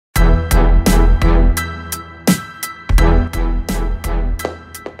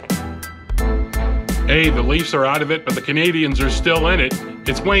Hey, the Leafs are out of it, but the Canadians are still in it.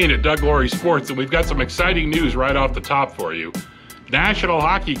 It's Wayne at Doug Laurie Sports, and we've got some exciting news right off the top for you. National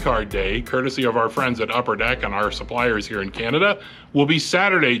Hockey Card Day, courtesy of our friends at Upper Deck and our suppliers here in Canada, will be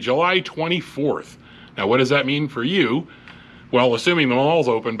Saturday, July 24th. Now, what does that mean for you? Well, assuming the mall's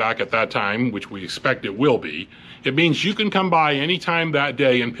open back at that time, which we expect it will be, it means you can come by anytime that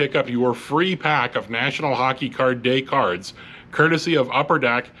day and pick up your free pack of National Hockey Card Day cards, courtesy of Upper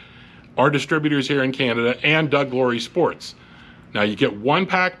Deck, our distributors here in Canada, and Doug Laurie Sports. Now, you get one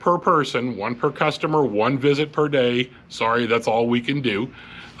pack per person, one per customer, one visit per day. Sorry, that's all we can do.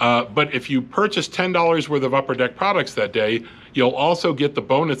 But if you purchase $10 worth of Upper Deck products that day, you'll also get the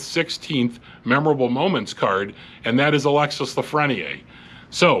bonus 16th Memorable Moments card, and that is Alexis Lafreniere.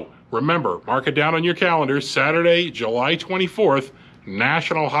 So, remember, mark it down on your calendar, Saturday, July 24th,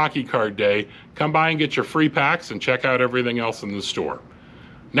 National Hockey Card Day. Come by and get your free packs and check out everything else in the store.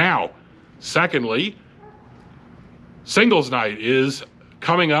 Now, secondly, Singles Night is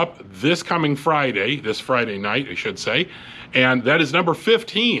coming up this coming Friday, this Friday night, I should say, and that is number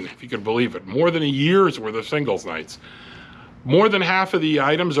 15, if you can believe it. More than a year's worth of Singles Nights. More than half of the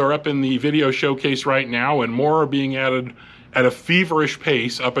items are up in the video showcase right now, and more are being added at a feverish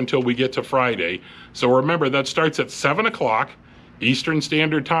pace up until we get to Friday. So remember, that starts at 7 o'clock Eastern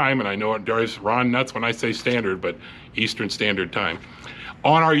Standard Time, and I know it drives Ron nuts when I say standard, but Eastern Standard Time,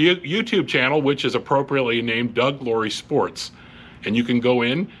 on our YouTube channel, which is appropriately named Doug Laurie Sports. And you can go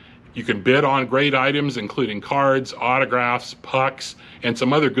in, you can bid on great items, including cards, autographs, pucks, and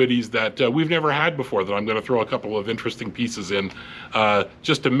some other goodies that we've never had before that I'm going to throw a couple of interesting pieces in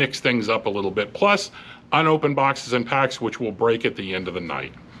just to mix things up a little bit. Plus, unopened boxes and packs, which will break at the end of the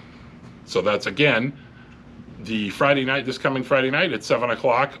night. So that's, again, the Friday night, this coming Friday night at 7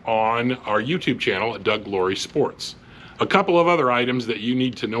 o'clock on our YouTube channel at Doug Laurie Sports. A couple of other items that you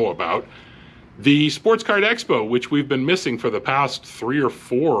need to know about. The Sports Card Expo, which we've been missing for the past 3 or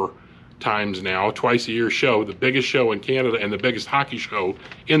 4 times now, twice a year show, the biggest show in Canada and the biggest hockey show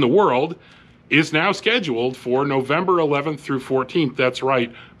in the world, is now scheduled for November 11th through 14th. That's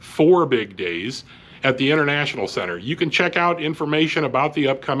right, 4 big days at the International Center. You can check out information about the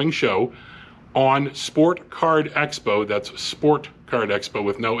upcoming show on Sport Card Expo, that's Sport Card Expo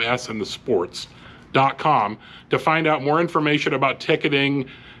with no S in the sports.com, to find out more information about ticketing,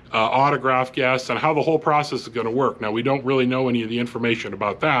 autograph guests, and how the whole process is going to work. Now, we don't really know any of the information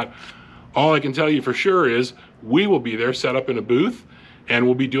about that. All I can tell you for sure is we will be there set up in a booth, and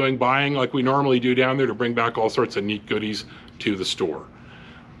we'll be doing buying like we normally do down there to bring back all sorts of neat goodies to the store.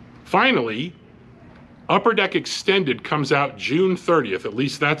 Finally, Upper Deck Extended comes out June 30th. At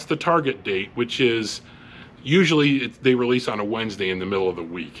least that's the target date, which is usually they release on a Wednesday in the middle of the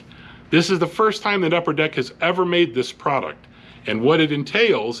week. This is the first time that Upper Deck has ever made this product. And what it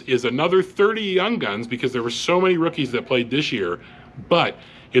entails is another 30 young guns, because there were so many rookies that played this year. But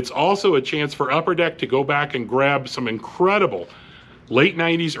it's also a chance for Upper Deck to go back and grab some incredible late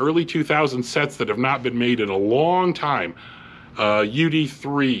 90s, early 2000s sets that have not been made in a long time.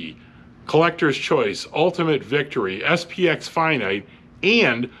 UD3, Collector's Choice, Ultimate Victory, SPX Finite,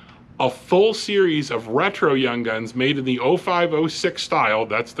 and a full series of retro young guns made in the 05-06 style,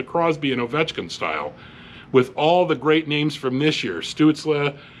 that's the Crosby and Ovechkin style, with all the great names from this year: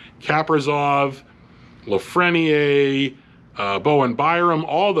 Stützle, Kaprizov, Lafreniere, Bowen Byram,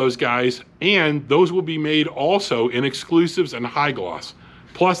 all those guys, and those will be made also in exclusives and high gloss.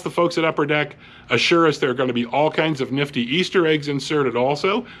 Plus, the folks at Upper Deck assure us there are going to be all kinds of nifty Easter eggs inserted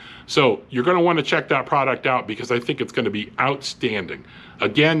also. So you're going to want to check that product out, because I think it's going to be outstanding.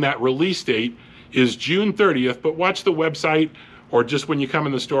 Again, that release date is June 30th, but watch the website, or just when you come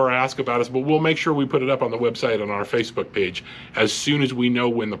in the store, ask about us. But we'll make sure we put it up on the website on our Facebook page as soon as we know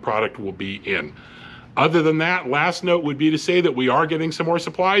when the product will be in. Other than that, last note would be to say that we are getting some more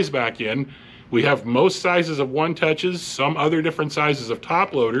supplies back in. We have most sizes of one-touches, some other different sizes of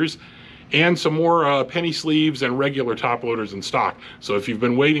top loaders, and some more penny sleeves and regular top loaders in stock. So if you've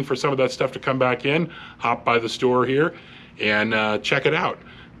been waiting for some of that stuff to come back in, hop by the store here and check it out.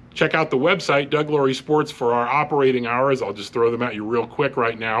 Check out the website, Doug Laurie Sports, for our operating hours. I'll just throw them at you real quick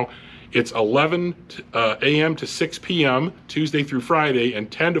right now. It's 11 a.m. to 6 p.m. Tuesday through Friday, and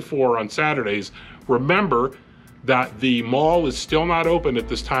 10 to 4 on Saturdays. Remember that the mall is still not open at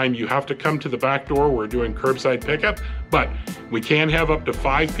this time. You have to come to the back door. We're doing curbside pickup, but we can have up to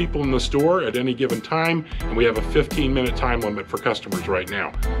 5 people in the store at any given time, and we have a 15-minute time limit for customers right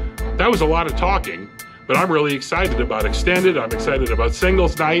now. That was a lot of talking, but I'm really excited about Extended. I'm excited about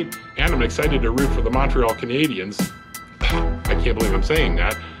Singles Night, and I'm excited to root for the Montreal Canadiens. I can't believe I'm saying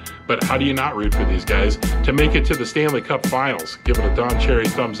that. But how do you not root for these guys to make it to the Stanley Cup Finals? Give it a Don Cherry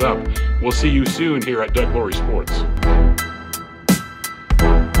thumbs up. We'll see you soon here at Doug Laurie Sports.